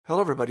Hello,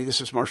 everybody. This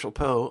is Marshall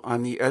Poe.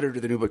 I'm the editor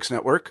of the New Books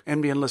Network.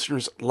 NBN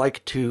listeners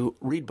like to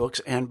read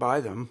books and buy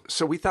them.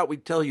 So we thought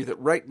we'd tell you that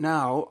right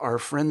now, our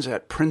friends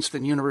at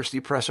Princeton University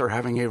Press are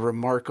having a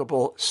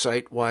remarkable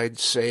site-wide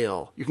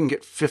sale. You can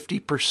get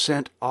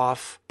 50%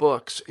 off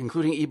books,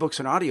 including ebooks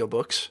and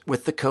audiobooks,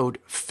 with the code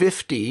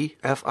 50,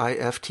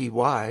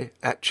 F-I-F-T-Y,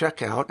 at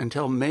checkout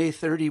until May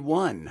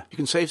 31. You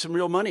can save some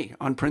real money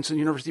on Princeton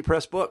University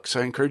Press books.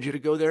 I encourage you to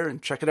go there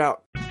and check it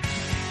out.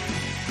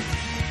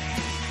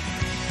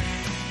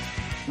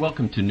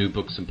 Welcome to New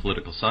Books in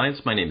Political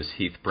Science. My name is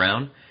Heath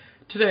Brown.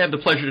 Today I have the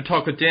pleasure to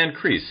talk with Dan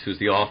Kreis, who's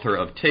the author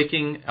of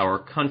Taking Our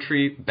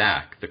Country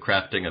Back, The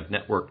Crafting of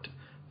Networked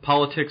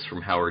Politics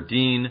from Howard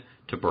Dean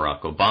to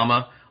Barack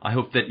Obama. I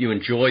hope that you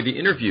enjoy the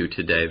interview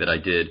today that I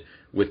did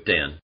with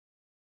Dan.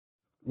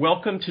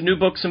 Welcome to New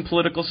Books in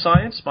Political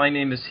Science. My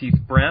name is Heath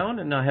Brown,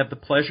 and I have the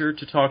pleasure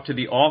to talk to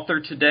the author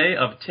today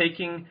of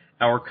Taking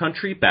Our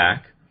Country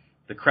Back,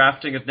 The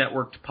Crafting of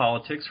Networked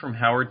Politics from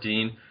Howard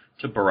Dean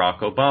to Barack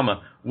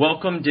Obama.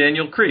 Welcome,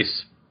 Daniel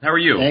Kreis. How are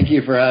you? Thank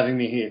you for having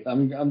me, Heath.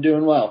 I'm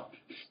doing well.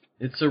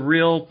 It's a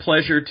real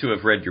pleasure to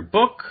have read your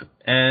book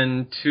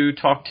and to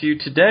talk to you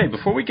today.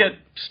 Before we get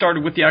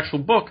started with the actual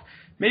book,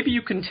 maybe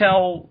you can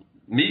tell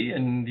me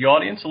and the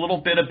audience a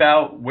little bit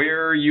about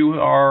where you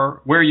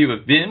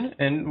have been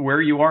and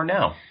where you are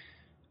now.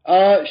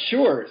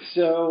 Sure.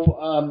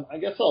 So I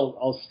guess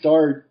I'll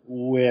start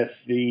with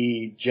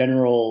the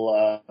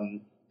general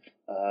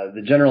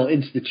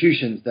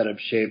institutions that have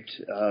shaped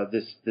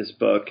this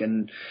book,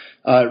 and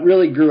it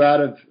really grew out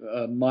of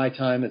my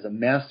time as a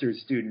master's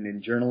student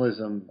in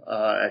journalism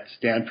at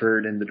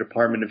Stanford in the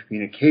Department of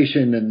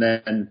Communication, and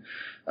then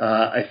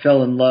I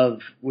fell in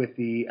love with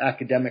the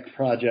academic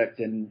project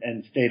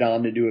and stayed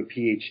on to do a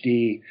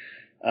PhD.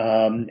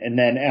 And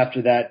then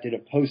after that, did a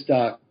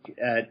postdoc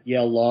at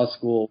Yale Law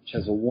School, which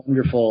has a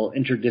wonderful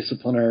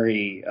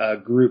interdisciplinary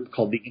group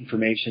called the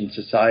Information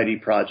Society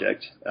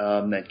Project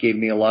that gave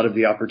me a lot of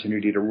the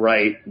opportunity to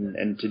write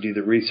and to do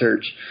the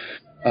research,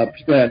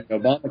 particularly on the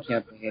Obama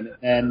campaign.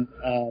 And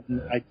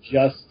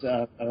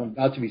I'm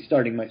about to be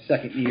starting my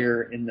second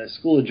year in the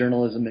School of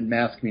Journalism and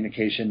Mass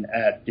Communication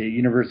at the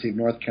University of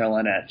North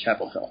Carolina at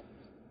Chapel Hill.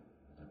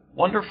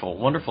 Wonderful,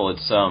 wonderful.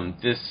 It's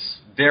this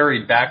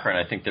varied background,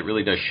 I think, that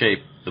really does shape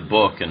the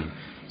book and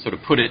sort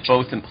of put it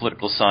both in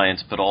political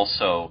science, but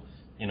also,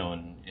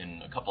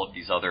 in a couple of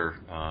these other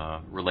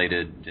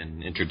related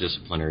and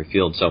interdisciplinary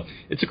fields. So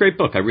it's a great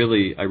book. I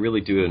really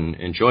do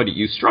enjoyed it.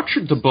 You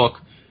structured the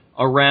book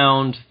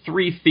around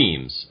three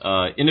themes: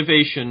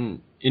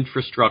 innovation,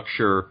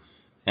 infrastructure,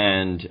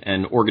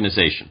 and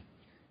organization.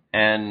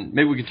 And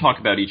maybe we could talk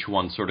about each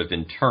one sort of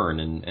in turn,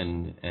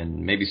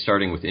 and maybe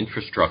starting with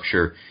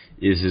infrastructure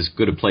is as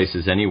good a place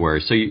as anywhere.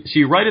 So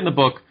you write in the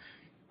book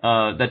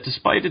that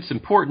despite its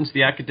importance,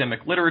 the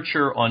academic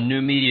literature on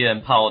new media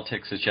and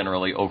politics has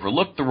generally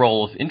overlooked the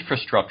role of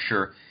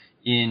infrastructure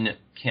in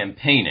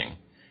campaigning.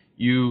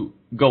 You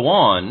go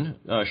on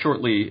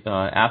shortly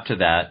after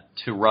that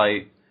to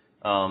write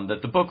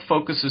that the book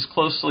focuses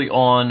closely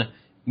on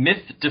the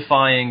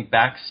myth-defying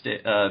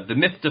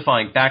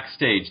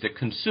backstage that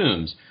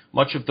consumes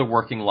much of the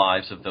working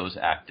lives of those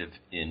active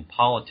in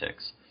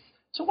politics.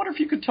 So I wonder if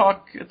you could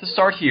talk at the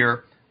start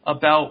here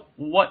about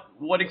what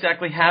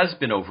exactly has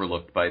been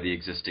overlooked by the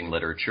existing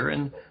literature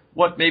and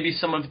what maybe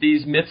some of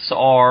these myths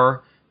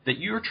are that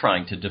you're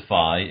trying to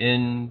defy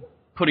in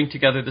putting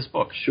together this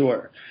book.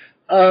 Sure.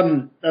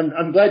 I'm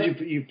glad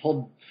you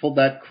pulled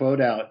that quote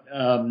out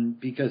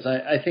because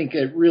I think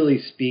it really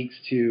speaks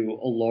to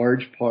a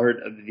large part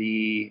of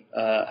the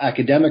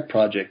academic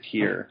project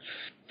here.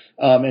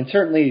 And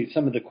certainly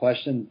some of the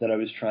questions that I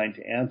was trying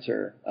to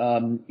answer.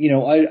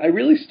 I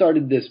really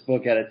started this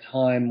book at a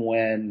time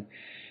when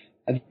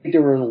I think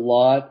there was a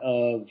lot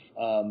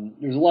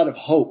of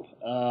hope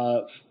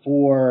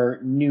for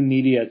new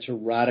media to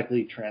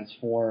radically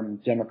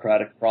transform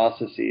democratic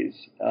processes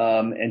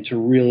and to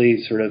really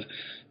sort of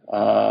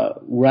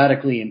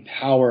radically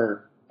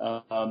empower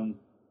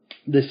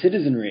the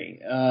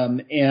citizenry.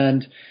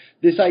 And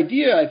this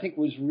idea, I think,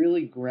 was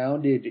really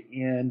grounded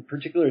in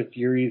particular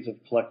theories of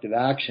collective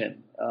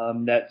action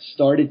that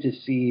started to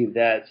see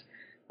that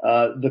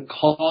the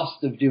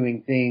cost of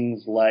doing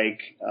things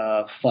like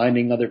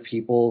finding other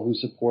people who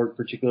support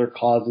particular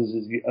causes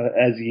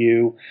as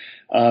you,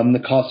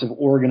 the cost of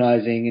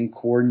organizing and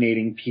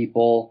coordinating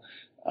people,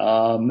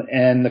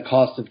 and the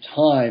cost of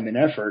time and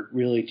effort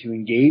really to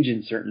engage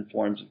in certain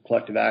forms of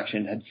collective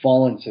action had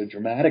fallen so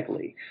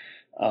dramatically.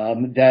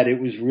 That it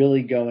was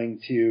really going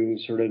to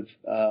sort of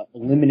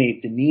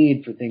eliminate the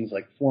need for things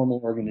like formal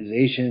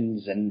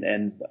organizations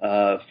and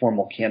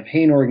formal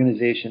campaign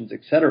organizations,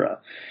 et cetera.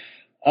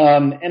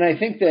 And I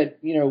think that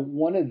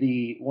one of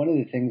the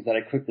things that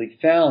I quickly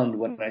found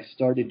when I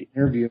started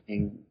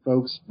interviewing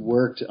folks who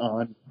worked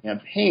on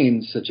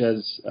campaigns such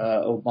as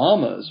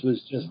Obama's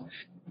was just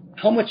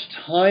how much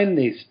time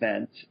they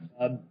spent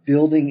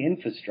building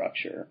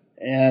infrastructure.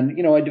 And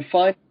I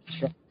defined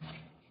infrastructure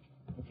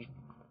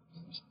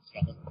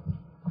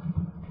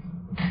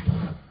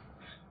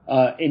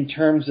in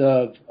terms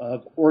of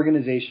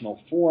organizational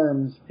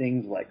forms,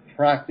 things like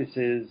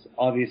practices,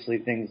 obviously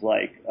things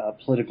like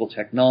political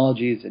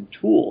technologies and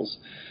tools.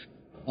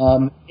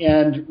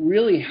 And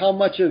really how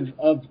much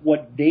of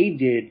what they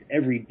did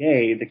every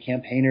day, the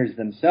campaigners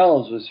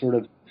themselves, was sort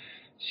of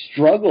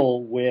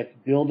struggle with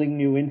building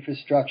new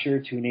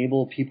infrastructure to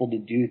enable people to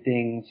do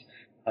things,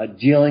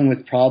 dealing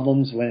with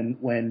problems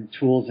when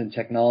tools and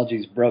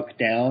technologies broke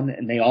down,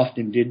 and they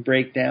often did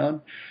break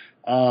down.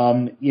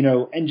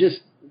 And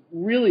just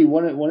really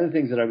one of the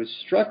things that I was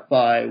struck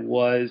by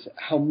was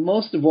how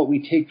most of what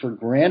we take for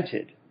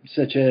granted,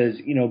 such as,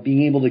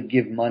 being able to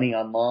give money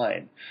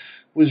online,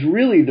 was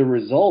really the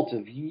result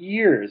of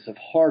years of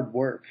hard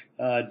work,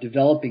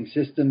 developing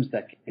systems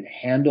that can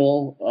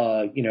handle,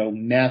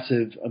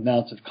 massive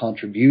amounts of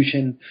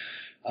contribution.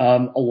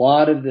 A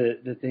lot of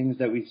the things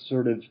that we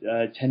sort of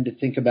tend to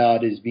think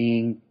about as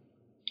being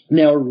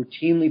now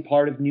routinely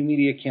part of new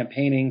media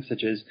campaigning,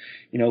 such as,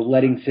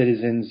 letting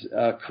citizens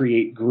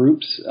create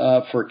groups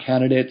for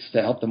candidates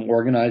to help them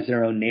organize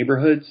their own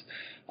neighborhoods,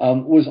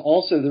 was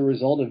also the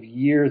result of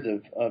years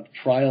of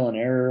trial and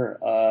error,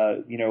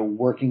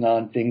 working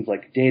on things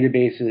like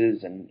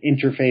databases and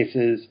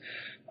interfaces.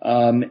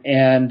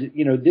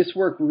 This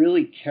work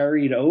really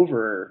carried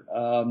over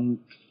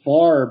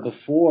far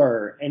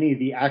before any of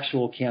the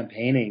actual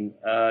campaigning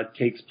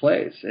takes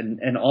place,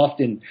 and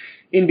often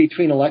in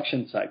between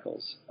election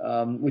cycles,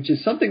 which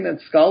is something that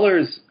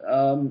scholars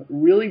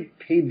really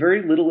paid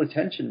very little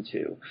attention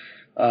to.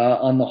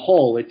 On the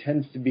whole, it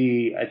tends to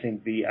be, I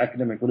think, the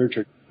academic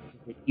literature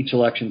each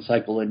election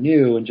cycle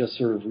anew and just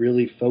sort of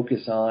really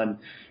focus on,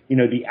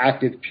 the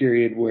active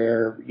period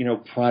where,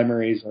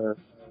 primaries are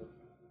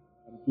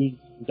being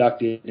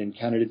conducted and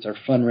candidates are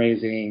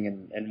fundraising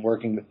and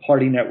working with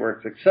party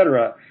networks, et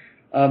cetera.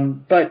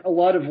 But a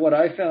lot of what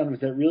I found was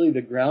that really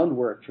the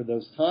groundwork for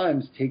those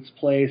times takes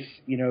place,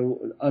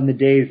 on the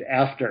days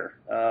after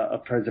a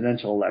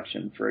presidential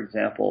election, for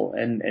example,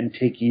 and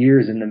take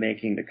years in the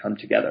making to come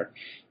together.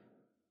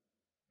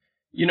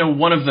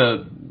 One of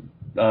the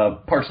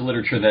parts of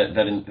literature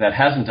that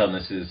hasn't done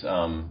this is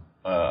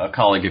a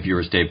colleague of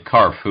yours, Dave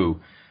Karpf, who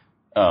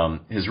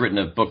has written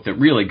a book that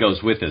really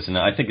goes with this, and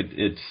I think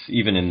it's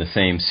even in the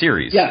same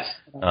series. Yes.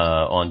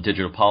 On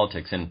digital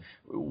politics. And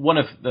one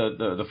of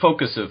the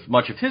focus of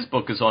much of his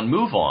book is on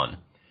MoveOn,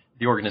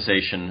 the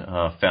organization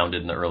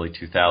founded in the early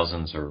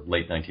 2000s or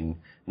late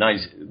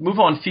 1990s.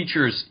 MoveOn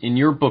features in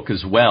your book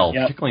as well,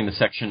 yep, particularly in the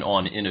section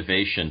on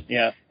innovation.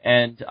 Yeah.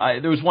 And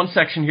there was one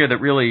section here that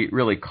really,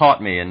 really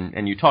caught me,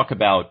 and you talk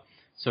about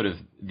sort of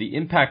the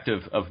impact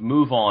of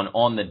MoveOn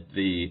on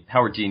the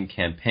Howard Dean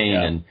campaign.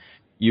 Yeah. And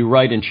you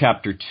write in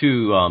chapter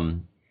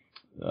 2,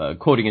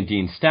 quoting a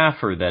Dean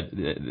staffer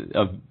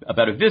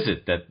about a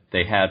visit that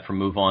they had from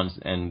MoveOn,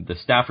 and the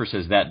staffer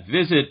says, "That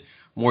visit,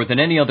 more than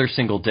any other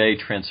single day,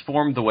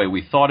 transformed the way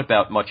we thought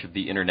about much of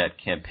the Internet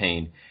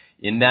campaign.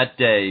 In that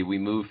day, we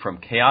moved from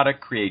chaotic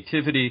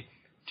creativity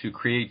to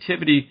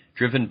creativity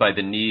driven by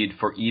the need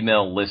for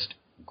email list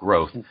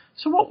growth."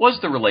 So what was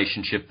the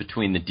relationship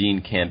between the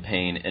Dean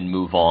campaign and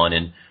MoveOn,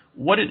 and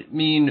what did it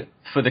mean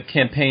for the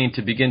campaign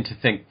to begin to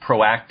think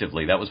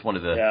proactively? That was one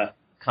of the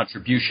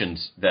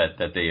contributions that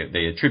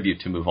they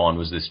attribute to MoveOn,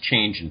 was this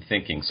change in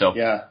thinking. So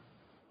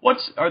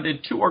are the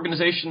two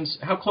organizations,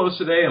 how close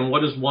are they, and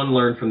what does one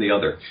learn from the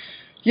other?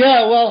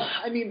 Yeah, well,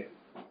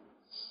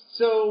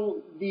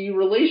 so the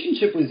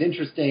relationship was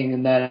interesting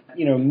in that,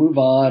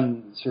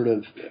 MoveOn sort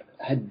of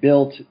had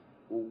built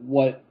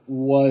what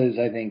was,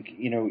 I think,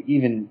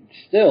 even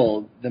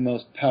still the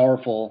most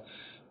powerful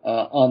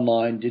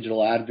online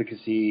digital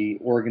advocacy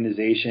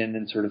organization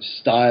and sort of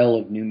style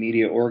of new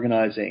media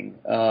organizing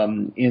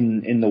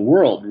in the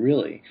world,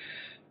 really.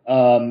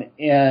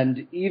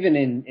 And even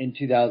in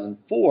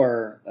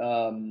 2004,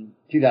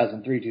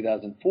 2003,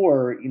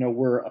 2004,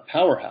 we're a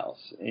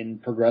powerhouse in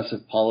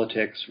progressive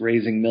politics,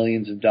 raising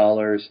millions of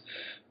dollars,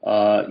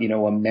 a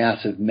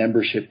massive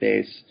membership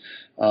base,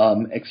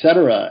 et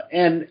cetera.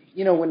 And,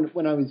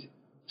 when I was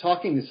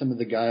talking to some of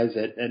the guys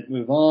at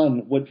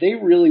MoveOn, what they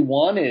really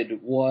wanted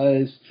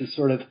was to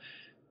sort of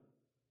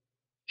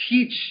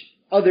teach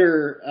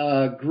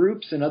other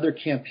groups and other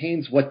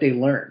campaigns what they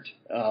learned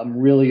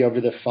really over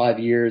the 5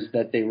 years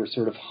that they were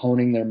sort of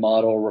honing their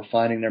model,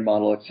 refining their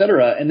model, et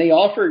cetera. And they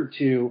offered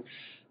to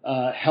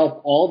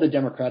help all the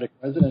Democratic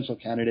presidential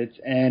candidates,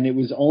 and it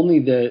was only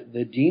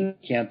the Dean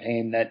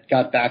campaign that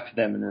got back to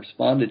them and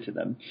responded to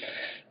them.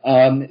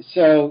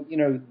 So,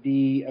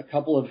 a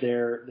couple of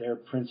their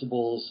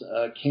principals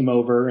came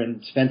over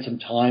and spent some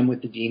time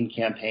with the Dean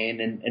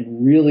campaign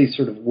and really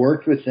sort of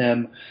worked with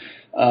them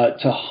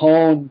to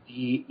hone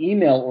the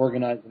email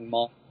organizing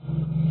model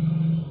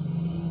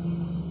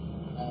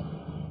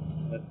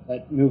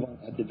that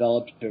MoveOn had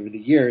developed over the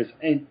years.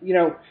 And,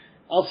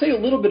 I'll say a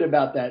little bit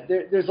about that.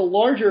 There's a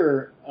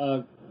larger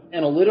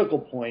analytical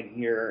point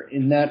here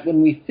in that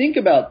when we think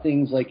about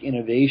things like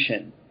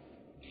innovation,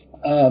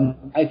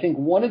 I think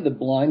one of the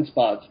blind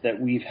spots that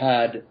we've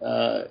had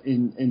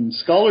in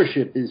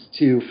scholarship is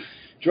to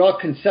draw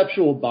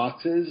conceptual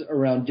boxes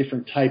around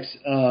different types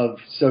of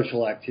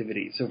social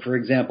activity. So, for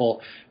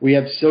example, we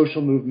have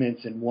social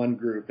movements in one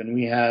group, and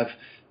we have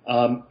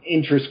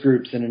interest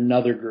groups in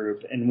another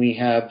group, and we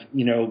have,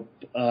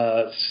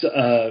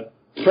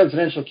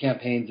 presidential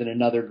campaigns in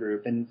another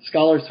group, and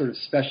scholars sort of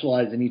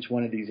specialize in each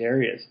one of these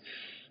areas.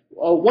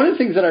 One of the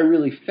things that I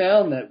really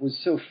found that was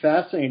so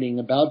fascinating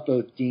about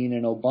both Dean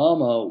and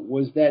Obama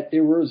was that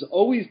there was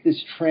always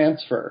this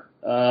transfer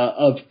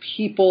of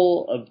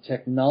people, of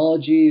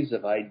technologies,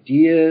 of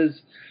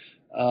ideas,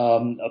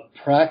 of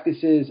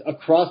practices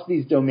across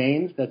these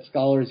domains that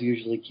scholars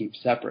usually keep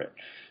separate.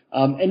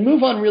 And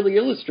MoveOn really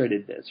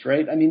illustrated this,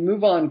 right? I mean,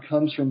 MoveOn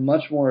comes from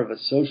much more of a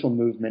social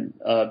movement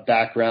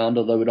background,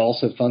 although it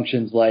also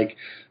functions like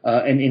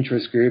an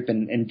interest group.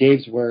 And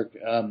Dave's work,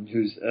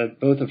 who's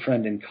both a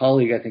friend and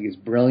colleague, I think is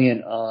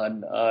brilliant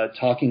on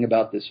talking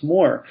about this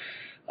more.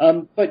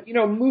 But,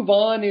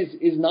 MoveOn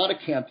is not a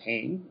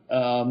campaign,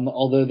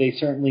 although they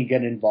certainly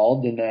get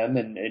involved in them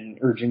and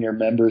urging their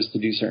members to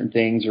do certain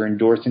things or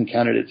endorsing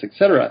candidates, et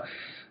cetera.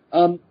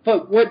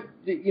 But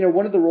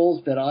one of the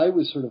roles that I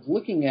was sort of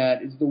looking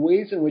at is the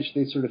ways in which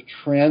they sort of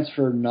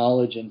transfer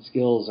knowledge and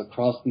skills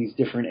across these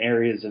different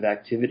areas of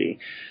activity.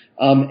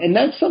 And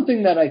that's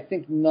something that I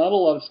think not a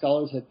lot of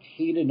scholars have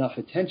paid enough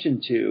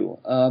attention to,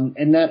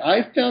 and that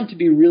I've found to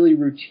be really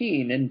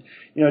routine. And,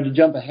 to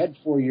jump ahead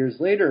 4 years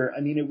later,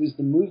 I mean, it was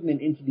the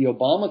movement into the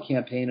Obama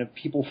campaign of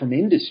people from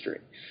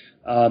industry.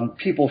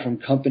 People from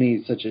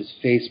companies such as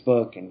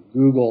Facebook and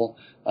Google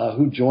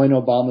who join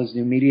Obama's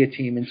new media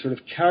team and sort of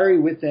carry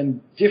with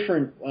them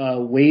different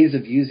ways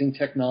of using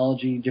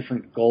technology,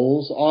 different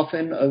goals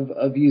often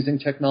of using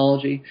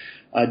technology,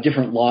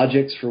 different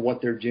logics for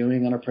what they're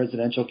doing on a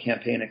presidential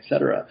campaign, et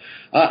cetera.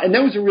 And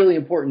that was a really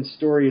important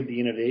story of the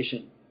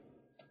innovation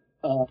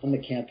in the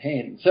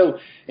campaign. So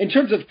in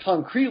terms of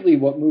concretely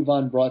what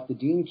MoveOn brought the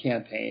Dean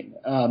campaign,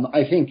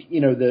 I think,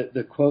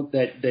 the quote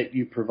that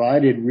you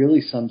provided really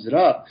sums it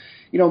up.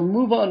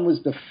 MoveOn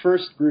was the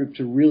first group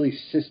to really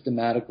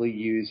systematically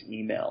use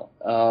email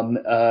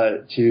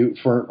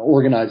for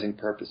organizing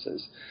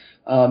purposes.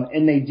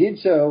 And they did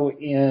so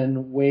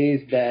in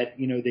ways that,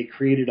 they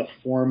created a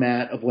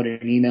format of what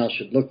an email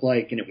should look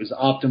like, and it was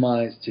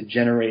optimized to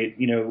generate,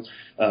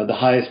 the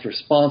highest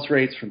response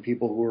rates from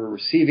people who were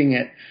receiving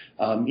it.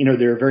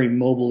 They were very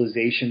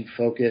mobilization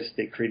focused.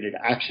 They created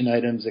action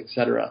items, et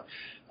cetera.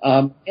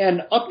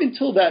 And up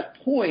until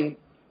that point,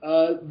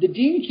 the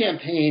Dean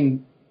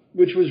campaign,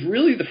 which was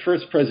really the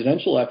first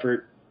presidential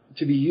effort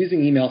to be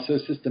using email so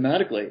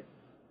systematically,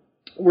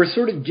 were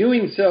sort of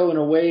doing so in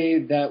a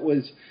way that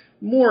was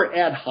more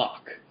ad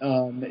hoc,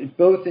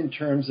 both in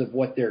terms of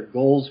what their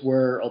goals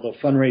were, although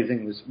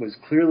fundraising was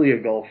clearly a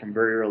goal from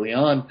very early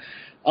on,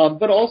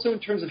 but also in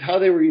terms of how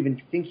they were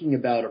even thinking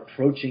about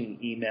approaching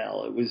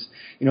email. It was,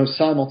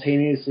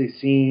 simultaneously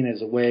seen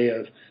as a way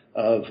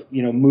of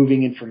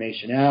moving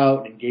information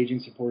out, engaging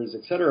supporters,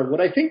 et cetera. What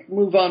I think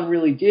MoveOn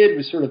really did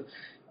was sort of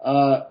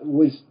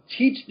was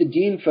teach the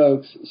Dean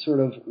folks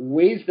sort of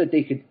ways that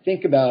they could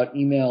think about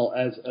email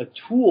as a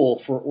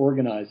tool for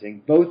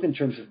organizing, both in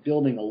terms of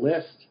building a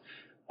list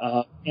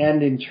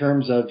and in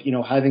terms of,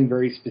 having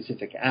very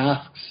specific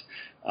asks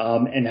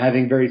and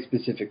having very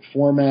specific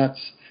formats,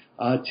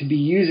 to be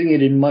using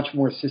it in much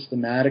more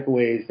systematic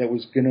ways that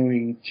was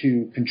going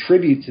to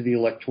contribute to the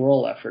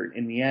electoral effort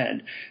in the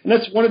end. And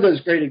that's one of those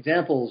great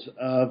examples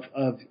of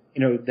the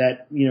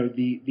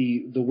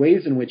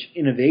ways in which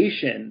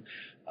innovation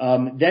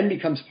then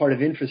becomes part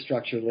of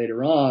infrastructure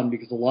later on,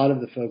 because a lot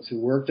of the folks who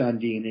worked on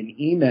Dean in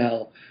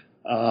email,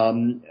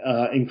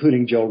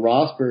 including Joe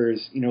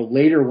Rospers,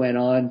 later went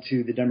on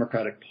to the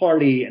Democratic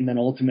Party and then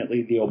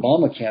ultimately the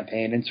Obama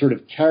campaign, and sort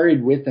of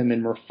carried with them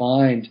and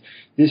refined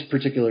this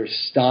particular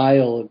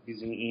style of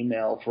using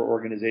email for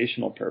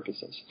organizational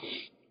purposes.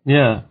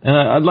 Yeah, and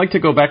I'd like to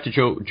go back to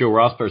Joe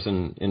Rospers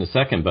in a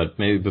second, but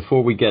maybe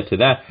before we get to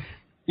that,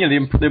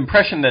 the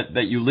impression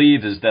that you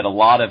leave is that a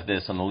lot of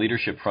this on the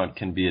leadership front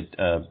can be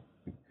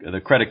the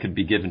credit could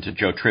be given to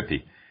Joe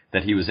Trippi.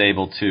 That he was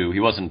able to,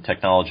 he wasn't a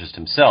technologist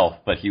himself,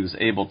 but he was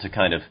able to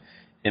kind of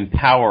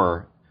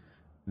empower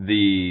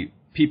the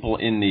people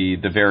in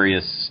the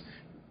various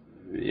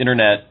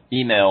internet,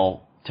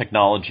 email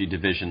technology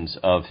divisions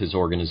of his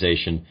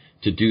organization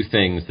to do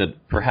things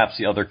that perhaps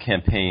the other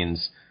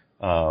campaigns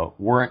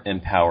weren't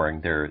empowering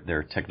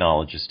their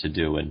technologists to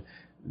do. And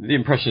the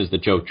impression is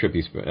that Joe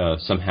Trippi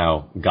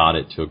somehow got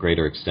it to a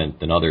greater extent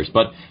than others.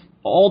 But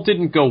all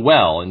didn't go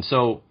well. And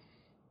so,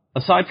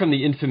 aside from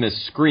the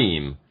infamous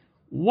scream,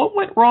 what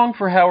went wrong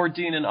for Howard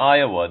Dean in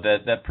Iowa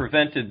that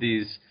prevented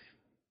these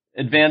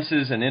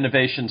advances and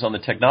innovations on the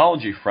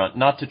technology front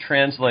not to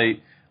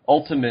translate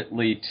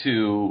ultimately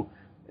to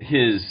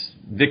his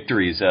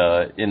victories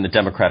in the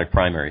Democratic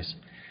primaries?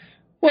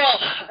 Well,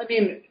 I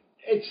mean,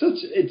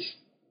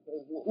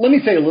 let me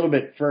say a little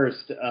bit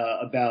first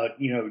about,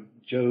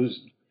 Joe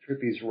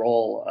Trippi's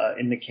role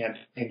in the campaign,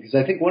 because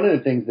I think one of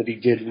the things that he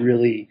did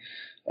really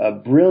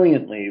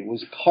brilliantly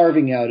was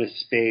carving out a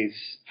space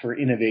for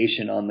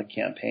innovation on the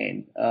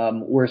campaign,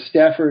 where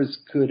staffers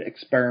could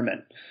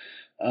experiment.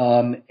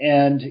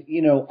 And,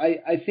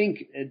 I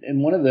think,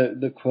 and one of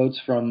the quotes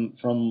from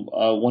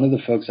one of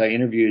the folks I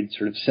interviewed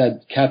sort of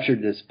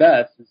captured this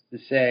best, is to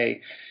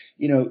say,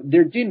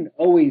 there didn't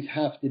always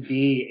have to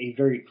be a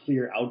very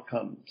clear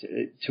outcome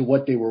to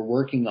what they were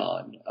working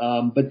on.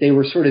 But they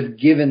were sort of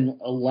given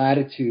a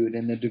latitude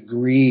and a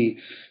degree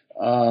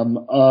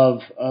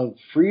of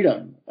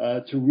freedom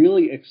to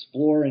really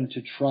explore and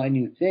to try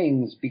new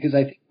things, because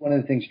I think one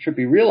of the things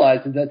Trippi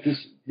realized is that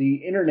the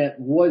internet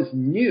was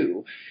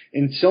new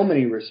in so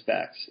many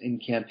respects in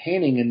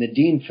campaigning, and the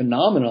Dean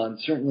phenomenon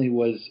certainly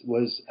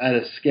was at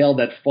a scale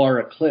that far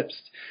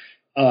eclipsed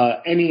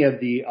any of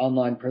the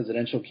online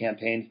presidential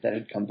campaigns that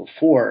had come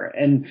before.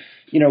 And,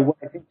 what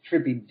I think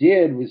Trippi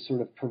did was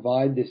sort of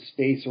provide this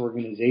space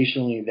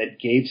organizationally that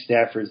gave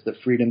staffers the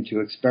freedom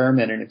to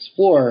experiment and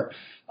explore.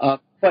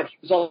 But he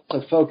was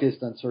also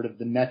focused on sort of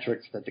the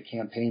metrics that the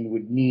campaign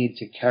would need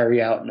to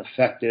carry out an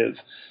effective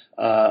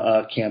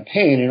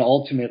campaign. And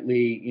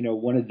ultimately,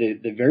 one of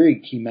the very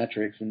key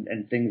metrics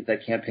and things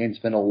that campaigns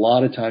spend a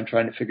lot of time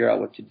trying to figure out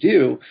what to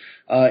do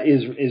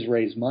is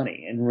raise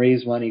money, and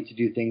raise money to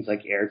do things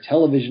like air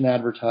television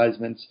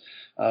advertisements,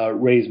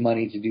 raise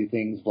money to do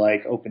things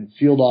like open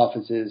field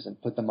offices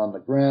and put them on the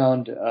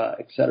ground,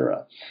 et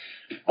cetera.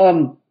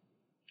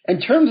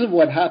 In terms of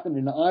what happened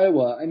in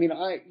Iowa, I mean,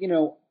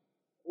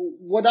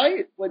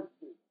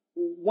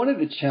 one of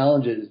the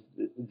challenges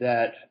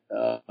that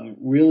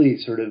really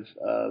sort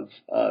of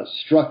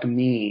struck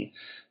me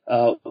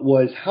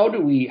was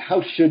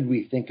how should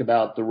we think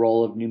about the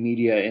role of new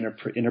media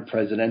in a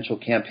presidential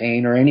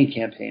campaign, or any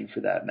campaign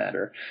for that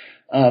matter?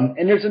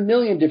 And there's a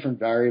million different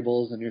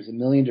variables, and there's a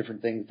million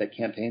different things that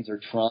campaigns are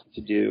trying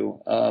to do.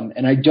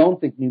 And I don't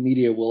think new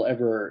media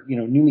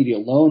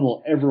alone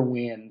will ever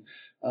win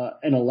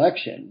an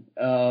election,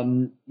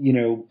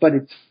 but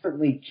it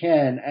certainly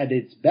can, at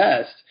its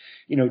best,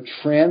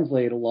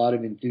 translate a lot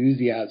of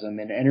enthusiasm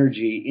and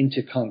energy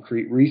into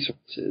concrete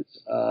resources.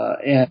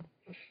 And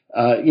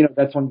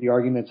that's one of the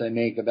arguments I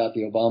make about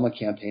the Obama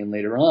campaign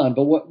later on.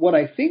 But what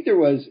I think there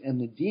was in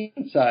the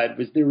Dean side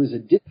was there was a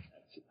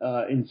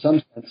disconnect, in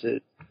some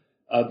senses,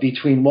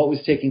 between what was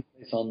taking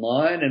place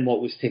online and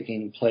what was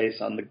taking place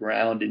on the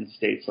ground in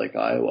states like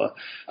Iowa.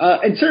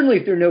 And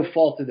certainly through no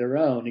fault of their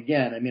own.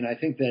 Again, I mean, I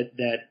think that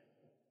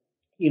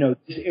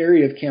this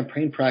area of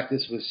campaign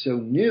practice was so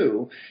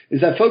new,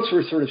 is that folks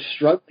were sort of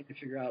struggling to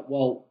figure out,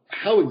 well,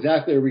 how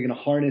exactly are we going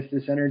to harness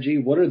this energy?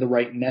 What are the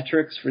right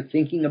metrics for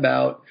thinking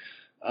about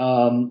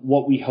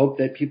what we hope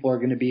that people are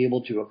going to be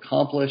able to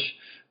accomplish?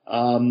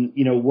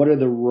 What are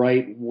the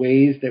right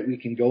ways that we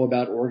can go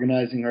about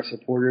organizing our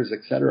supporters,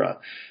 et cetera?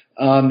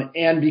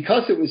 And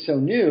because it was so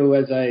new,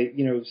 as I,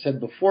 said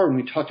before, when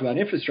we talked about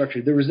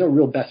infrastructure, there was no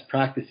real best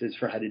practices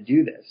for how to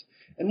do this.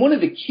 And one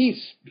of the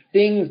key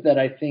things that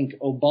I think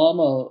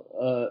Obama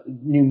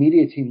new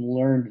media team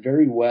learned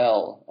very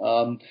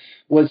well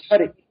was how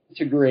to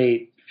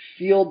integrate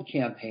field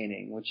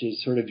campaigning, which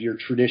is sort of your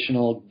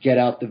traditional get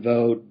out the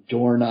vote,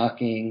 door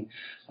knocking,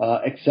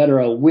 et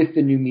cetera, with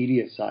the new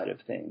media side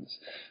of things.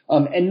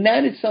 And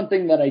that is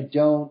something that I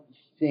don't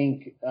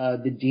think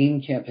the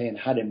Dean campaign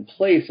had in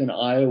place in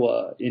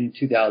Iowa in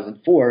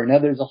 2004. Now,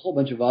 there's a whole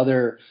bunch of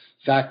other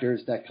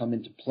factors that come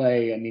into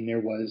play. I mean,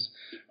 there was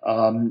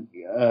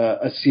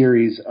a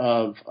series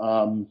of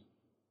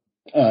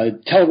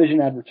television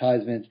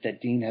advertisements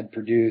that Dean had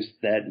produced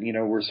that,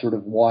 were sort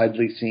of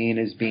widely seen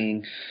as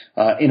being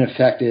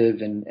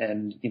ineffective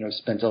and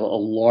spent a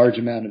large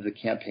amount of the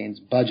campaign's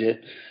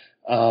budget.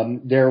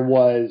 There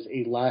was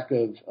a lack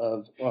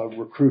of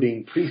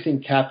recruiting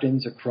precinct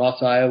captains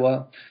across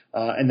Iowa,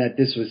 and that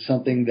this was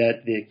something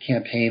that the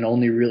campaign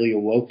only really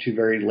awoke to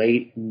very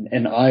late.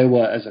 And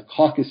Iowa, as a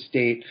caucus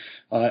state,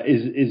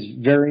 is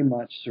very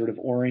much sort of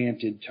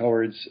oriented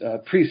towards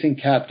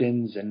precinct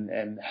captains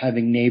and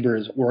having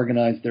neighbors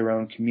organize their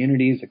own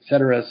communities, et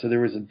cetera. So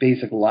there was a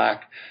basic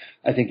lack,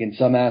 I think, in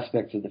some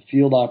aspects of the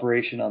field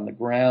operation on the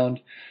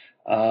ground.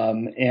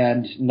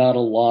 And not a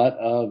lot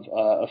of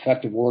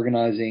effective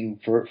organizing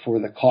for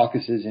the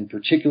caucuses in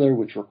particular,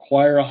 which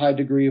require a high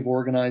degree of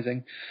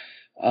organizing.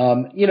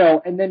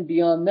 And then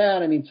beyond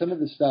that, I mean, some of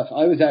the stuff,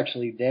 I was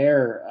actually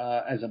there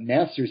as a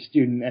master's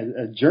student, as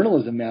a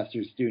journalism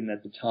master's student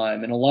at the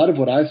time, and a lot of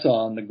what I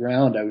saw on the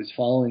ground, I was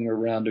following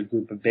around a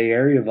group of Bay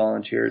Area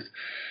volunteers,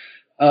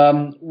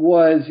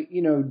 was,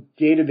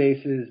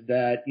 databases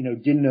that,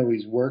 didn't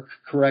always work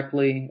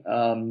correctly,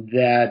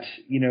 that,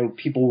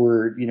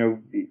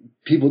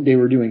 they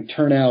were doing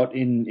turnout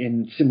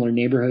in similar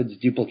neighborhoods,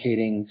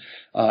 duplicating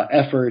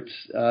efforts.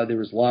 There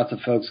was lots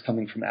of folks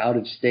coming from out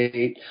of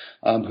state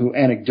who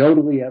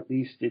anecdotally, at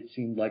least, it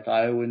seemed like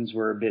Iowans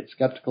were a bit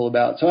skeptical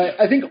about. So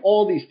I think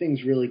all these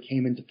things really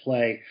came into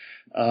play,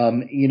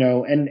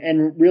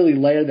 and really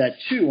layer that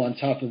too on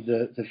top of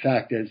the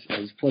fact, as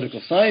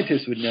political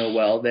scientists would know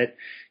well, that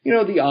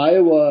the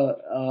Iowa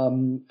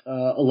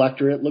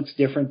electorate looks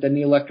different than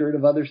the electorate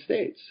of other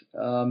states.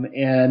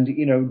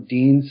 And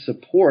Dean's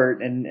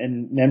support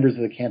and members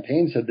of the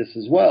campaign said this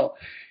as well.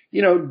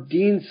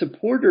 Dean's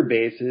supporter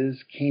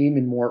bases came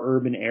in more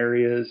urban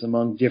areas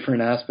among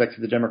different aspects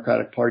of the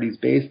Democratic Party's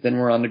base than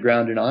were on the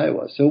ground in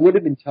Iowa. So it would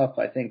have been tough,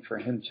 I think, for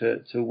him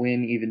to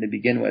win even to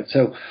begin with.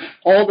 So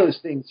all those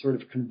things sort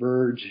of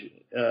converge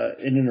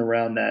in and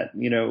around that,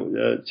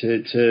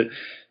 to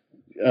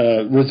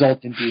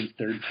result in Dean's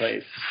third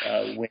place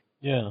win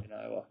in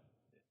Iowa.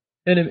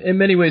 And in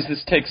many ways,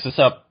 this takes us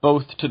up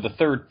both to the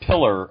third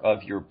pillar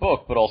of your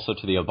book, but also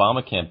to the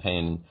Obama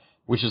campaign,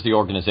 which is the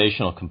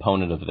organizational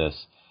component of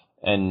this.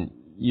 And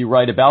you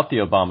write about the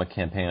Obama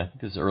campaign, I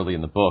think this is early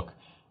in the book,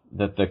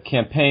 that the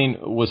campaign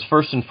was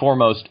first and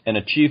foremost an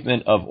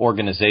achievement of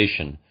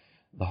organization,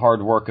 the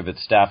hard work of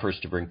its staffers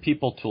to bring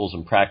people, tools,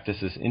 and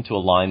practices into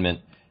alignment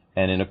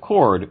and in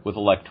accord with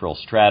electoral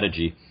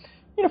strategy.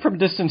 From a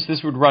distance,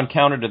 this would run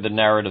counter to the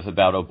narrative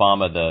about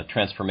Obama, the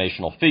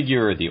transformational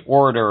figure, the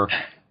orator.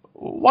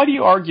 Why do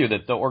you argue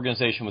that the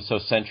organization was so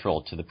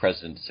central to the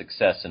president's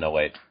success in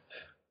 2008?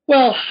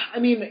 Well,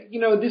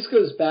 this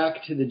goes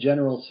back to the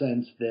general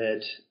sense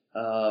that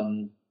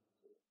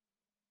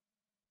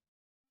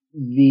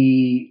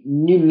the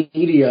new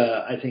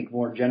media, I think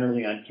more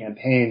generally on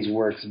campaigns,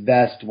 works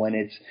best when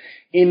it's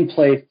in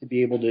place to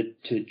be able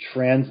to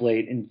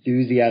translate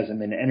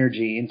enthusiasm and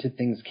energy into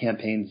things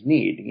campaigns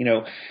need.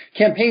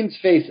 Campaigns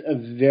face a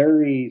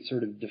very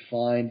sort of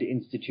defined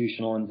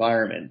institutional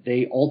environment.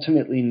 They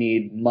ultimately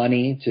need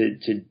money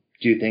to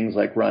do things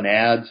like run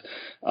ads,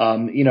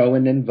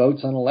 and then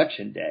votes on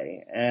election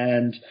day.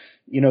 And,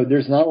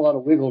 there's not a lot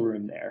of wiggle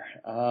room there.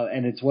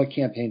 And it's what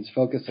campaigns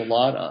focus a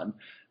lot on.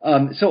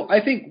 So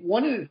I think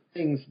one of the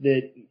things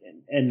that,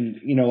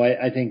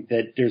 I think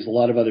that there's a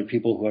lot of other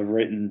people who have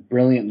written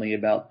brilliantly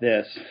about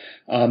this.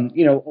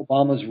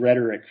 Obama's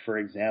rhetoric, for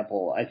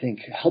example, I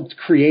think helped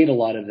create a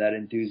lot of that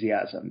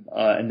enthusiasm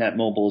and that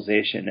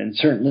mobilization. And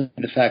certainly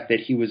the fact that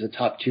he was a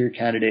top tier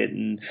candidate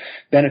and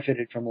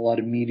benefited from a lot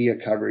of media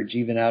coverage,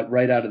 even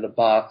right out of the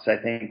box,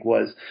 I think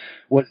was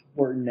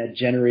important at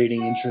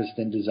generating interest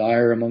and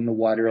desire among the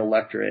wider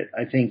electorate.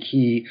 I think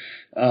he,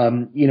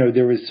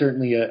 there was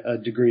certainly a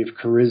degree of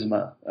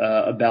charisma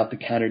about the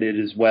candidate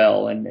as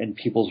well, and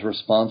people's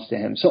response to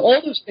him. So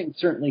all those things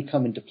certainly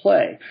come into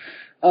play.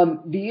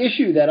 The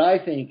issue that I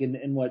think,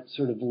 and what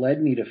sort of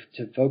led me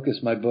to focus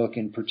my book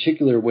in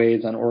particular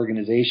ways on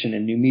organization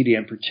and new media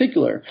in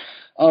particular,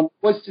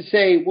 was to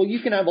say, well, you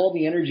can have all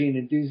the energy and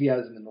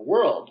enthusiasm in the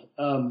world,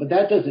 but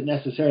that doesn't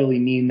necessarily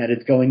mean that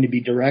it's going to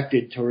be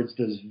directed towards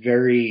those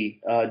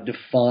very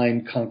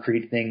defined,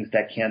 concrete things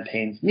that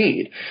campaigns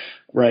need.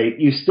 Right.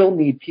 You still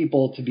need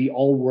people to be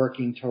all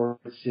working towards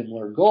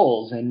similar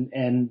goals,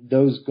 and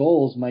those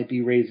goals might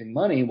be raising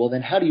money. Well,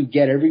 then how do you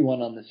get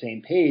everyone on the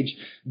same page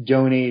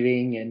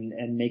donating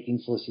and making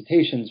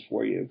solicitations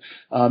for you?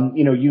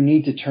 You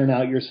need to turn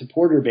out your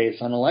supporter base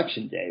on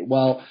election day.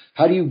 Well,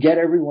 how do you get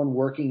everyone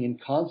working in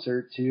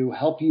concert to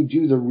help you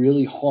do the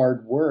really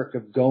hard work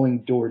of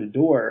going door to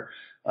door?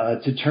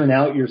 To turn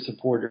out your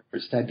supporters,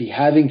 to be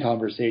having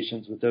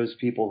conversations with those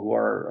people who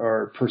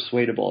are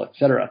persuadable, et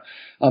cetera.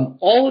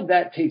 All of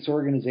that takes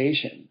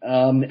organization.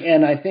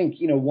 And I think,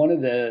 one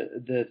of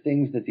the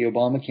things that the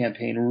Obama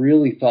campaign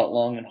really thought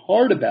long and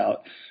hard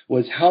about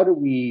was how do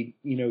we,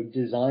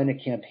 design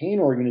a campaign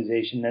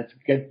organization that's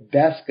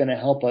best going to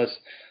help us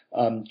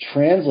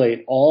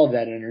translate all of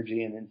that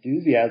energy and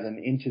enthusiasm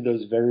into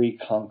those very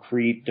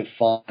concrete,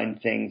 defined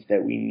things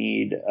that we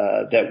need,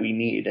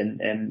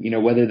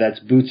 and whether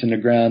that's boots in the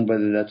ground,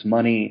 whether that's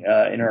money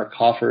in our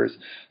coffers,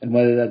 and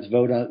whether that's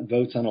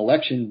votes on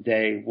election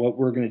day, what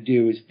we're going to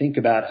do is think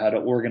about how to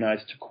organize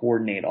to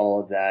coordinate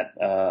all of that,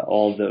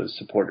 all of those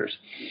supporters.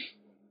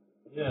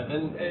 Yeah,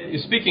 and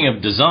speaking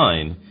of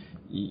design,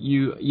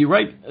 you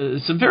write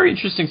some very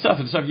interesting stuff,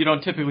 and stuff you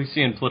don't typically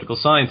see in political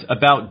science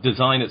about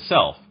design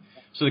itself.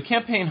 So the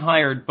campaign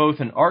hired both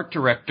an art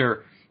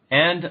director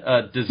and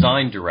a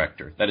design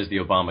director. That is the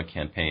Obama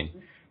campaign.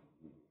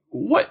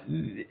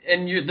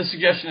 The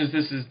suggestion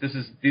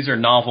is these are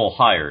novel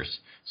hires.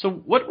 So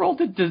what role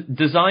did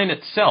design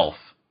itself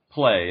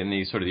play in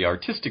the sort of the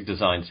artistic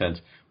design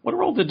sense? What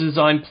role did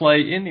design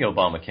play in the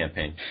Obama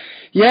campaign?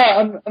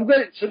 Yeah, I'm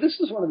glad. So this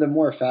is one of the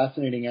more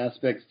fascinating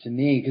aspects to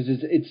me, because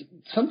it's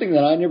something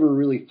that I never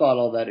really thought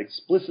all that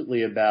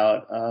explicitly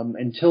about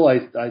until I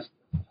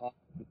talked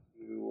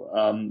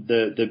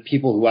the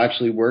people who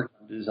actually worked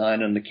on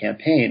design on the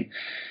campaign.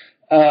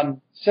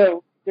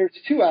 So there's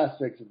two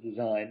aspects of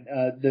design.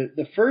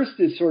 The first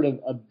is sort of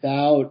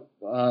about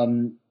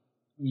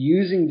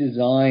using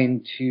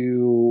design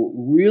to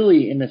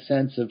really, in a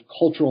sense of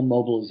cultural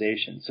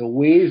mobilization. So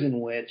ways in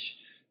which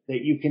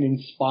that you can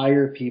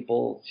inspire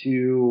people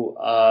to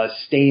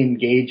stay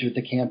engaged with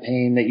the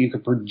campaign, that you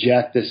could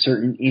project a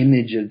certain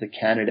image of the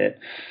candidate.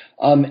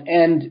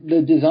 And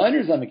the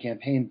designers on the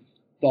campaign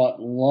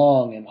thought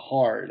long and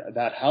hard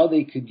about how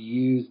they could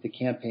use the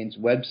campaign's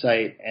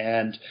website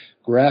and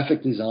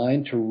graphic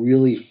design to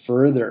really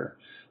further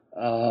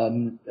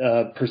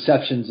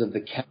perceptions of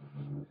the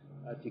campaign,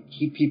 to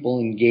keep people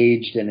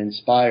engaged and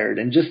inspired.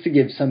 And just to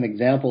give some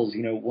examples,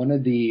 one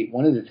of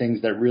the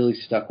things that really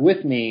stuck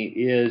with me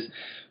is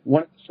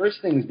one of the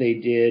first things they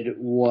did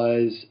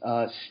was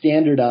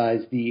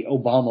standardize the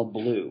Obama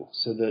blue.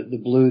 So the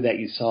blue that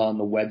you saw on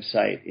the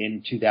website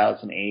in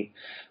 2008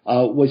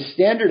 was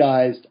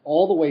standardized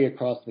all the way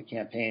across the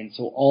campaign.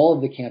 So all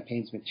of the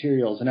campaign's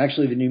materials, and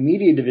actually the new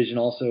media division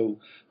also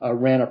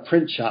ran a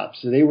print shop.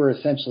 So they were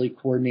essentially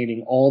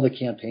coordinating all the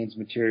campaign's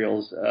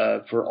materials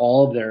for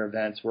all of their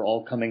events were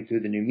all coming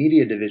through the new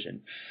media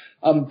division.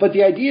 But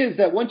the idea is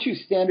that once you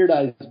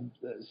standardize,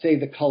 say,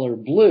 the color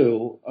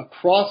blue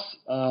across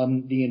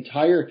the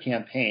entire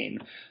campaign,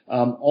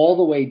 all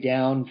the way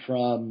down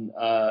from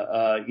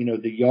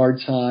the yard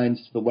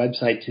signs to the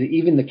website to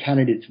even the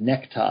candidate's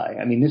necktie.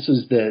 I mean, this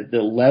was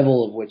the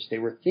level of which they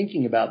were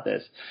thinking about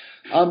this.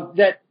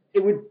 That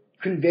it would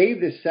convey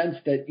this sense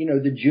that,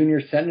 the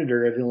junior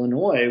senator of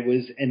Illinois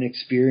was an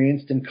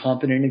experienced and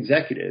competent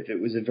executive.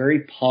 It was a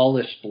very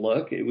polished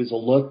look. It was a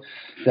look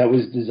that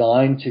was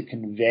designed to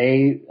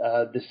convey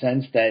the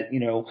sense that,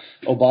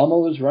 Obama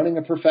was running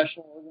a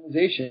professional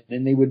organization,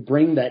 and they would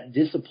bring that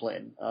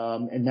discipline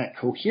and that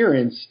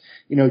coherence,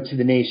 to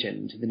the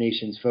nation, to the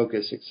nation's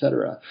focus, et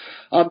cetera.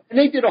 And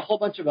they did a whole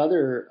bunch of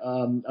other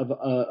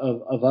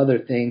of other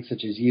things,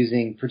 such as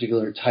using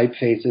particular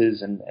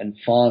typefaces and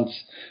fonts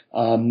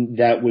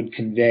that would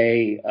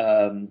convey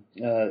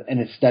an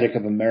aesthetic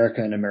of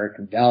America and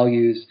American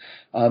values.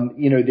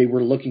 They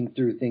were looking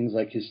through things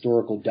like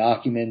historical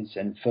documents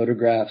and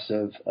photographs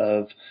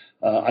of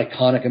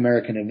iconic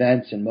American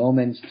events and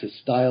moments to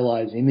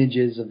stylize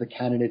images of the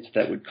candidates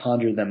that would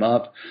conjure them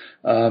up.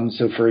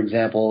 So, for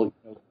example,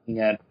 looking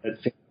at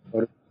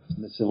photographs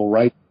in the civil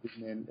rights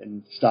movement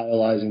and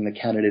stylizing the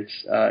candidate's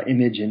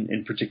image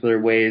in particular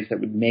ways that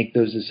would make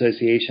those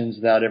associations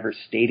without ever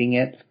stating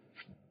it.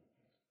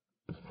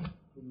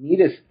 The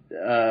neatest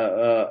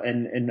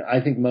and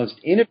I think most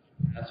innovative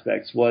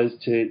aspects was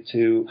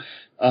to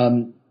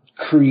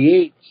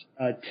create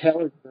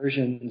tailored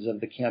versions of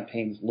the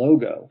campaign's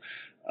logo.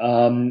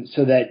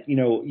 So that,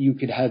 you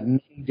could have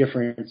many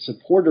different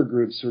supporter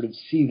groups sort of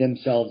see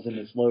themselves in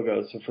this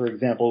logo. So, for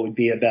example, it would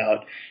be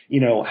about,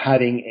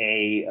 having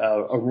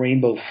a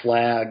rainbow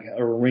flag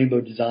or a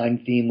rainbow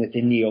design theme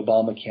within the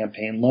Obama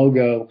campaign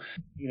logo,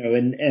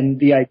 and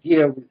the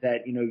idea was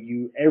that,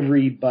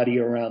 everybody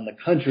around the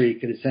country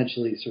could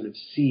essentially sort of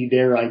see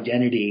their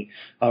identity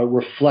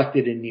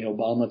reflected in the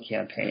Obama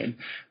campaign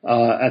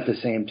at the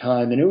same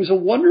time. And it was a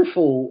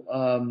wonderful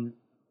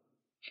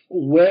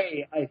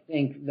way, I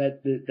think,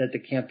 that the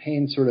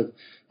campaign sort of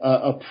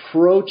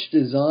approached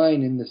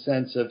design in the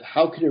sense of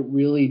how could it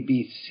really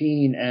be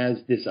seen as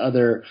this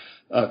other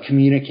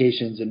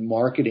communications and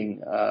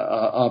marketing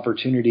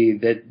opportunity,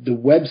 that the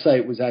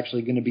website was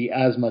actually going to be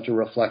as much a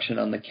reflection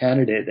on the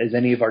candidate as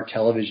any of our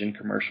television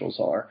commercials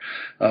are,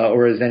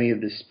 or as any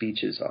of the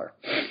speeches are.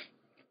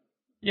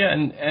 Yeah,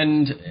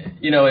 and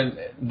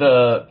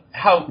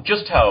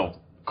how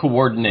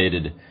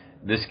coordinated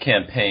this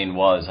campaign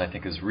was, I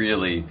think, is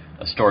really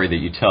a story that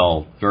you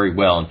tell very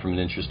well and from an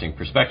interesting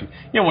perspective.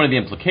 One of the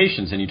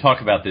implications, and you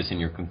talk about this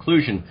in your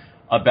conclusion,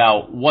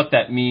 about what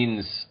that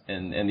means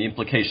and the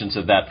implications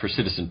of that for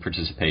citizen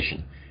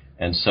participation.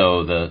 And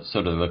so the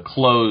sort of the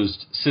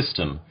closed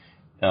system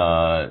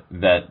that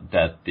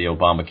the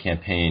Obama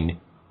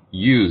campaign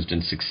used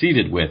and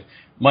succeeded with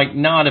might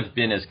not have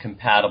been as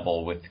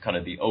compatible with kind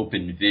of the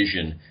open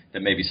vision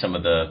that maybe some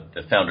of the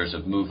founders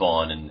of Move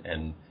On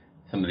and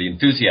some of the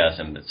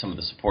enthusiasm that some of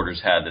the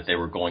supporters had, that they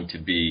were going to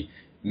be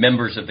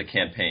members of the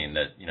campaign,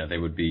 that they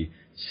would be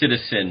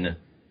citizen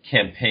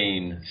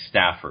campaign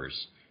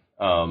staffers.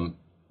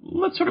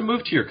 Let's sort of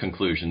move to your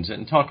conclusions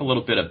and talk a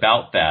little bit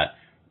about that.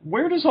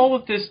 Where does all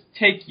of this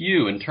take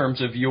you in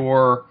terms of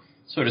your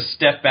sort of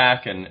step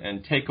back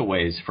and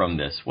takeaways from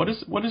this? What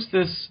is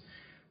this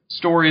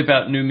story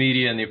about new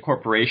media and the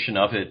incorporation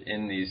of it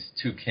in these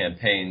two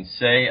campaigns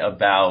say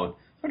about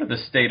sort of the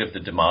state of the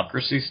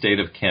democracy, state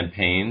of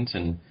campaigns,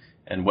 and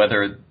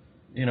whether,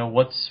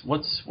 what's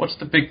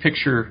the big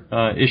picture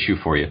issue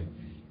for you?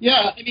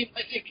 Yeah, I mean,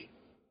 I think,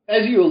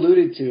 as you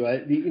alluded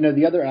to,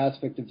 the other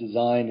aspect of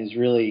design is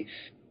really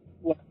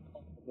what I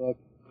call the book.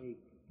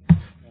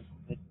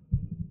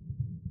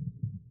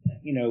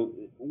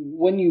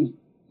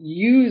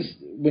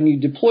 When you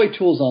deploy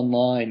tools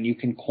online, you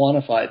can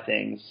quantify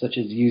things such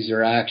as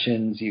user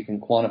actions. You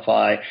can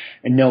quantify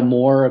and know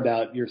more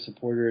about your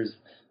supporters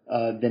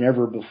than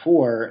ever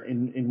before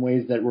in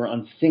ways that were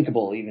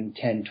unthinkable even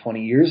 10,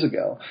 20 years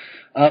ago.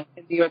 And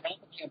the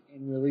Obama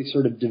campaign really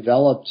sort of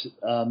developed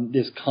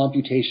this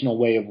computational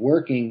way of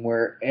working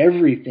where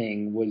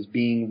everything was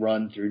being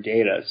run through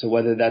data. So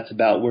whether that's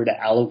about where to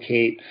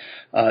allocate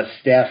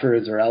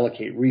staffers or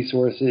allocate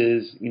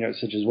resources,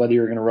 such as whether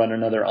you're going to run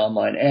another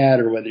online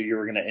ad or whether you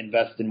were going to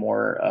invest in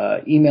more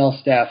email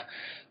staff.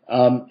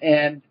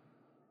 And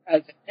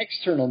as an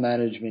external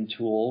management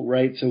tool,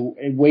 right, so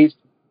ways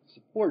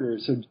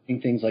supporters, so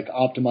doing things like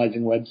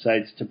optimizing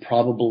websites to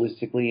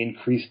probabilistically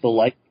increase the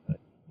likelihood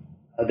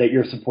that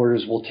your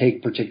supporters will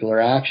take particular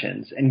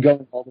actions, and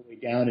going all the way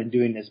down and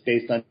doing this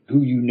based on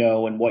who you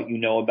know and what you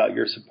know about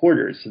your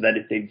supporters, so that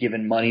if they've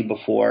given money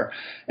before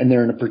and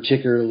they're in a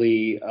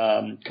particularly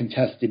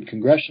contested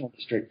congressional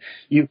district,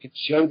 you can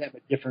show them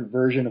a different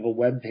version of a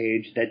web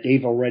page that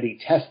they've already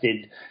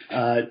tested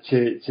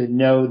to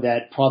know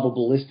that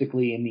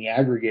probabilistically in the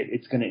aggregate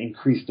it's going to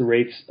increase the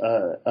rates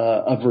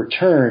of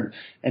return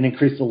and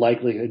increase the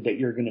likelihood that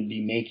you're going to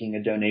be making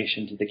a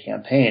donation to the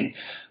campaign.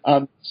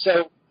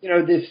 So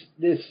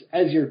this,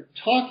 as you're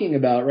talking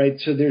about, right,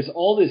 so there's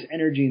all this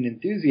energy and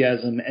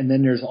enthusiasm, and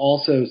then there's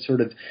also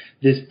sort of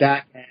this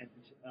back end,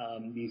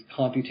 these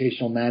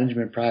computational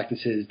management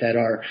practices that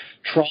are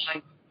trying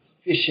to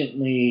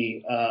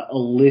efficiently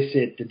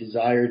elicit the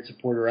desired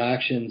supporter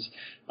actions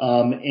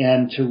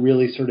and to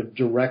really sort of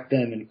direct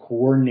them and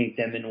coordinate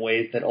them in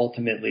ways that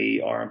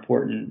ultimately are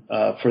important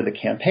for the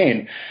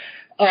campaign.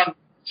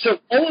 So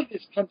all of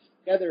this comes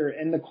together,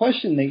 and the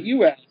question that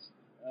you asked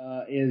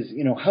is,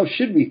 how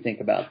should we think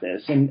about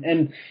this?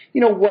 And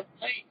what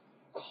I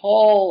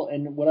call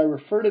and what I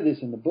refer to this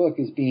in the book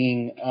as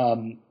being,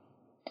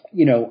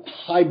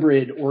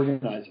 hybrid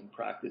organizing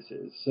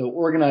practices. So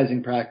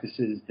organizing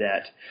practices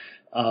that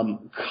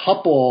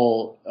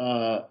couple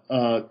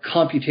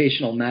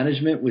computational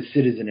management with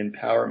citizen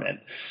empowerment.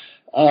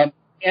 And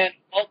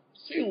I'll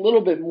say a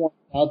little bit more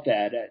about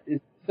that.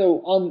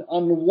 So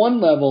on one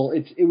level,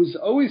 it was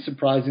always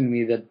surprising to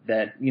me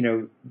that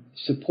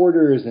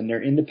supporters and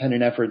their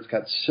independent efforts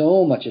got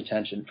so much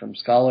attention from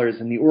scholars,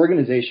 and the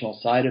organizational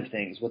side of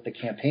things, what the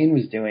campaign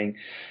was doing,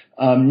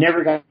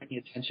 never got any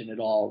attention at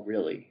all,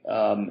 really,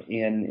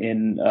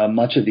 in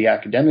much of the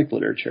academic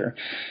literature.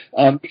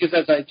 Because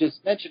as I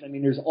just mentioned,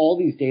 there's all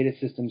these data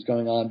systems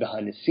going on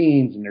behind the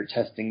scenes, and they're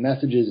testing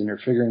messages, and they're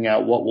figuring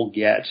out what will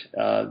get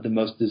the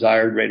most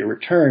desired rate of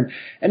return,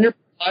 and they're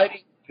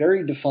providing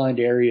very defined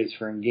areas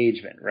for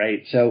engagement,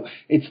 right? So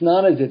it's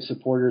not as if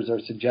supporters are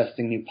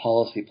suggesting new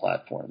policy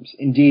platforms.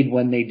 Indeed,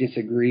 when they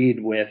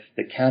disagreed with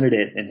the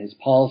candidate and his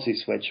policy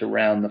switch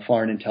around the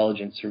Foreign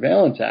Intelligence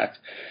Surveillance Act,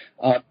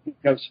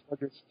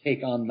 supporters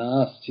take en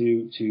masse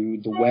to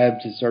the web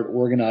to start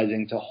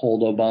organizing to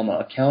hold Obama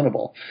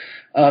accountable.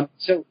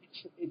 So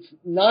it's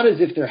not as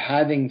if they're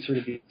having sort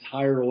of these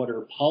higher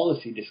order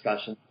policy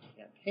discussions.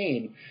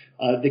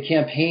 The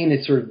campaign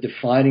is sort of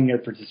defining their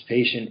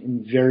participation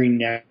in very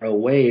narrow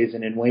ways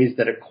and in ways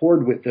that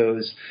accord with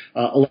those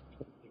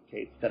electoral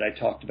dictates that I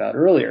talked about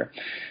earlier.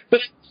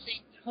 But at the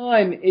same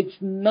time, it's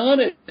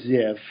not as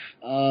if,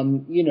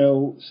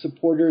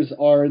 supporters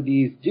are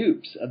these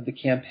dupes of the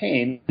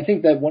campaign. I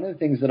think that one of the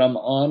things that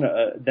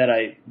that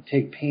I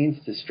take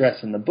pains to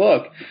stress in the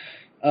book,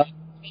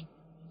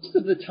 most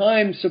of the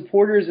time,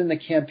 supporters and the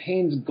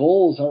campaign's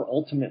goals are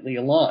ultimately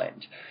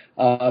aligned.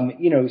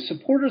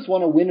 Supporters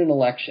want to win an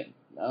election.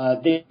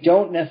 They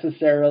don't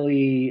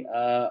necessarily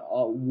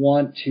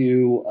want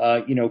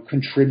to,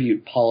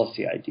 contribute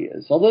policy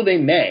ideas, although they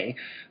may.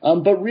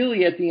 But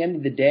really, at the end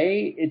of the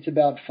day, it's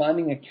about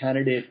finding a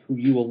candidate who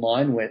you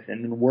align with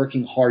and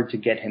working hard to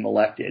get him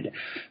elected.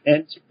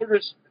 And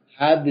supporters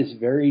have this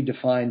very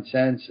defined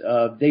sense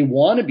of they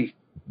want to be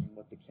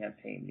what the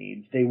campaign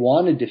needs. They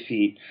want to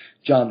defeat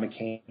John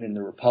McCain and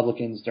the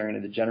Republicans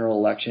during the general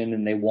election,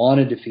 and they want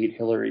to defeat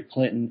Hillary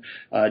Clinton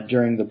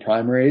during the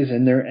primaries,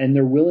 and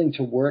they're willing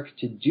to work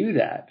to do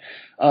that.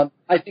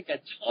 I think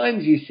at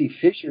times you see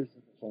fissures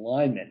in this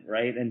alignment,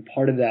 right? And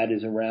part of that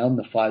is around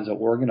the FISA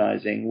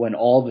organizing, when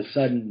all of a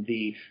sudden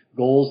the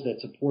goals that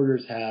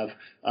supporters have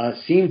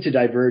seem to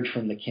diverge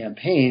from the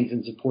campaigns,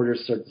 and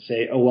supporters start to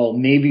say, oh, well,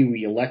 maybe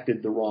we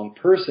elected the wrong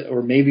person,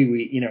 or maybe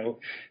we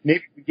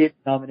gave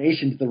the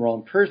nomination to the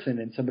wrong person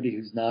and somebody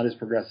who's not as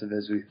progressive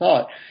as we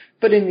thought.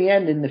 But in the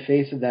end, in the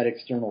face of that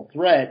external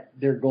threat,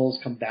 their goals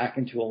come back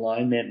into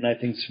alignment, and I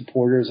think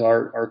supporters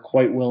are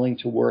quite willing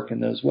to work in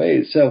those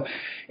ways. So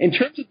in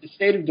terms of the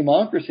state of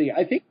democracy,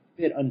 I think it's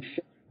a bit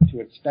unfair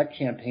to expect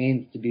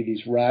campaigns to be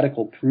these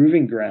radical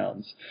proving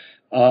grounds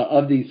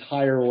of these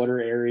higher order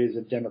areas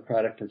of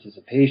democratic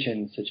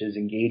participation, such as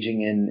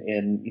engaging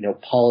in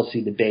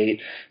policy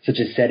debate, such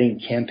as setting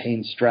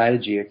campaign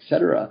strategy, et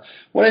cetera.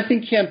 What I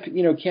think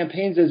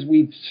campaigns as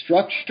we've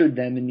structured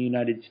them in the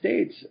United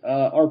States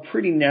are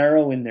pretty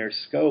narrow in their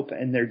scope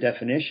and their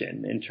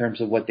definition in terms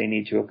of what they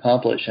need to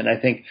accomplish. And I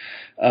think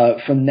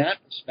from that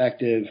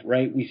perspective,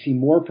 right, we see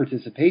more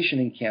participation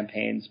in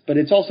campaigns, but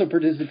it's also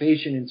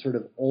participation in sort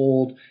of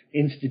old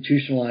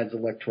institutionalized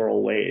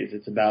electoral ways.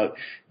 It's about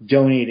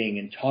donating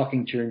and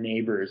talking to your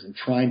neighbors and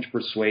trying to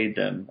persuade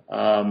them,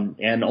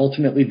 and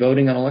ultimately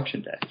voting on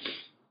election day.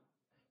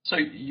 So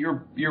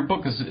your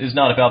book is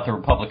not about the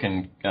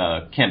Republican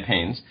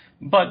campaigns,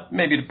 but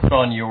maybe to put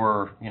on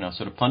your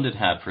sort of pundit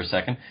hat for a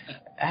second,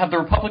 have the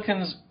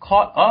Republicans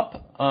caught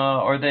up?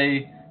 Are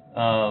they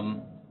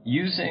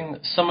using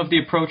some of the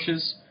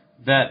approaches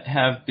that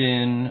have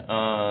been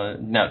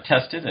now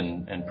tested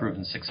and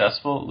proven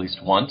successful at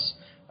least once?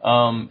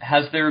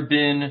 Has there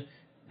been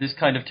this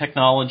kind of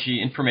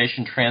technology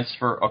information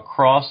transfer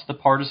across the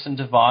partisan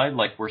divide,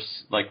 like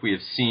we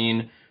have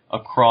seen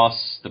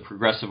across the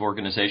progressive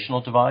organizational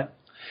divide?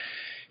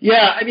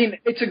 Yeah, I mean,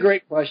 it's a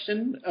great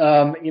question,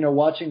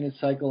 watching this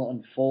cycle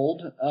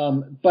unfold.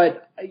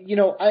 But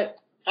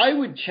I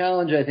would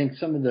challenge, I think,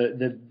 some of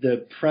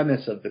the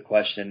premise of the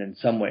question in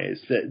some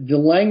ways. The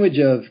language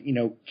of,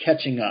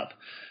 catching up,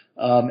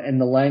 and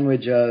the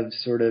language of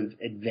sort of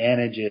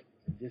advantages,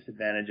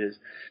 disadvantages,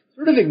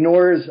 sort of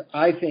ignores,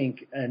 I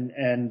think,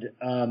 and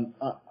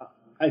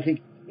I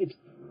think it's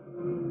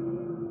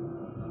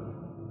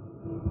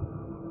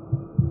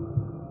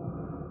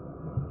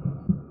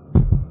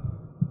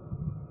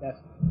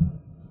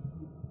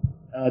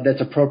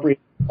that's appropriate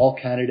for all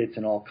candidates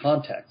in all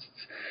contexts.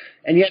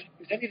 And yet,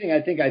 if there's anything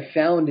I think I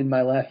found in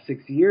my last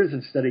 6 years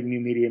of studying new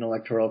media and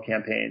electoral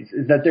campaigns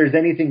is that there's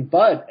anything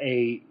but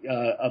a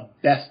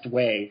best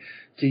way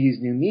to use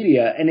new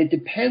media, and it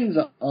depends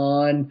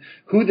on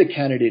who the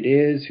candidate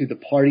is, who the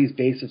party's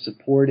base of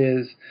support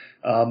is,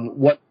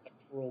 what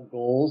electoral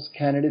goals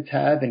candidates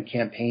have and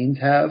campaigns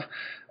have.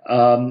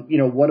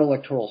 What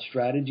electoral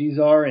strategies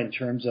are in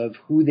terms of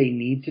who they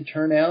need to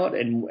turn out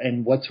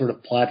and what sort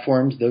of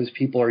platforms those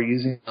people are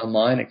using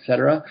online, et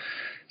cetera.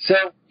 So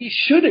we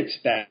should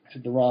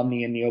expect the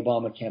Romney and the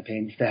Obama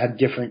campaigns to have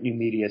different new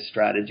media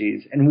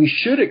strategies, and we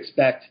should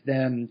expect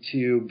them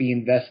to be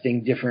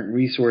investing different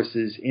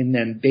resources in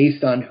them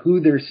based on who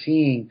they're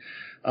seeing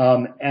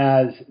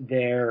as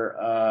their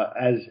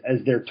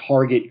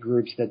target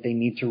groups that they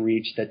need to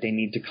reach, that they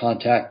need to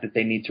contact, that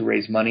they need to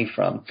raise money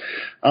from.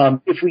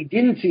 If we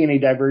didn't see any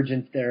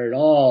divergence there at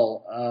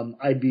all,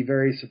 I'd be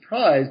very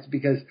surprised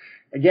because,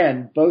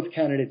 again, both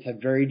candidates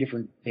have very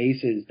different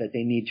bases that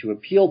they need to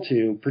appeal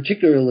to,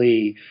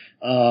 particularly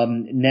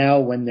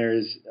now when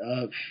there's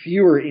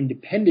fewer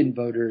independent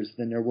voters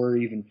than there were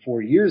even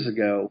 4 years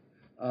ago.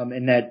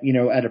 And that,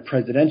 at a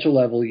presidential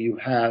level, you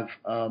have,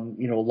 a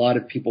lot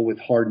of people with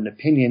hardened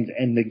opinions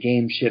and the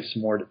game shifts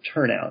more to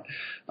turnout.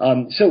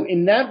 So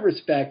in that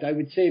respect, I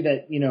would say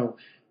that,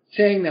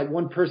 saying that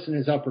one person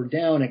is up or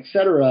down, et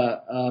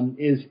cetera,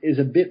 is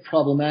a bit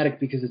problematic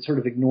because it sort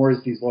of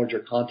ignores these larger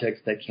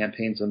contexts that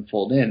campaigns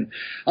unfold in.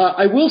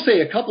 I will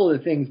say a couple of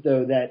the things,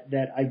 though,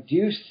 that I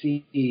do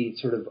see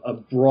sort of a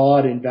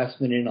broad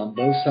investment in on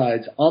both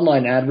sides.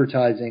 Online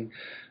advertising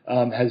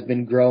has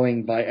been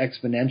growing by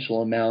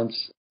exponential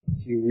amounts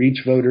to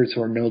reach voters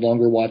who are no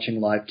longer watching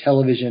live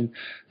television.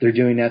 They're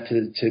doing that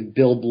to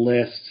build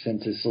lists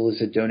and to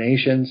solicit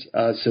donations.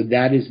 So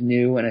that is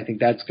new, and I think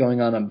that's going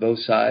on both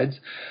sides.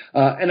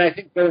 And I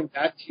think going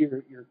back to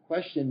your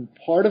question,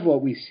 part of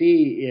what we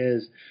see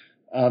is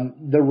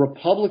the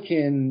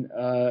Republican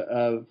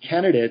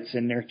candidates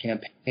and their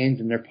campaigns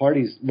and their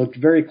parties looked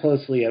very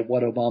closely at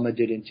what Obama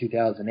did in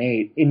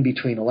 2008 in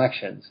between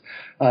elections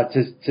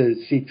to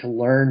seek to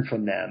learn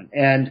from them.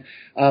 And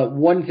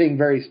one thing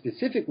very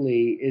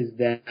specifically is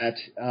that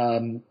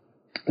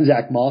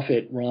Zach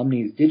Moffett,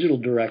 Romney's digital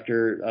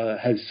director,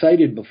 has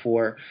cited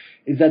before,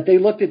 is that they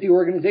looked at the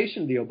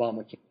organization of the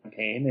Obama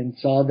campaign and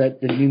saw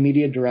that the new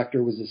media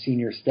director was a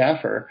senior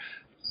staffer.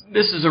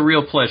 This is a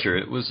real pleasure.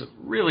 It was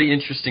really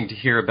interesting to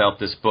hear about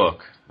this book.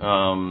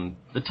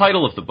 The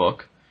title of the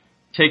book,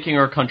 Taking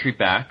Our Country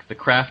Back, The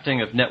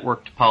Crafting of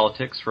Networked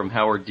Politics from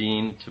Howard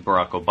Dean to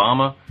Barack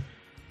Obama,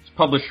 was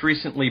published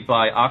recently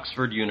by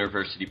Oxford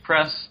University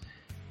Press.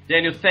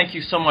 Daniel, thank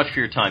you so much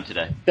for your time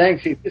today.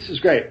 Thanks, Heath. This is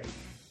great.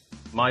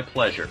 My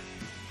pleasure.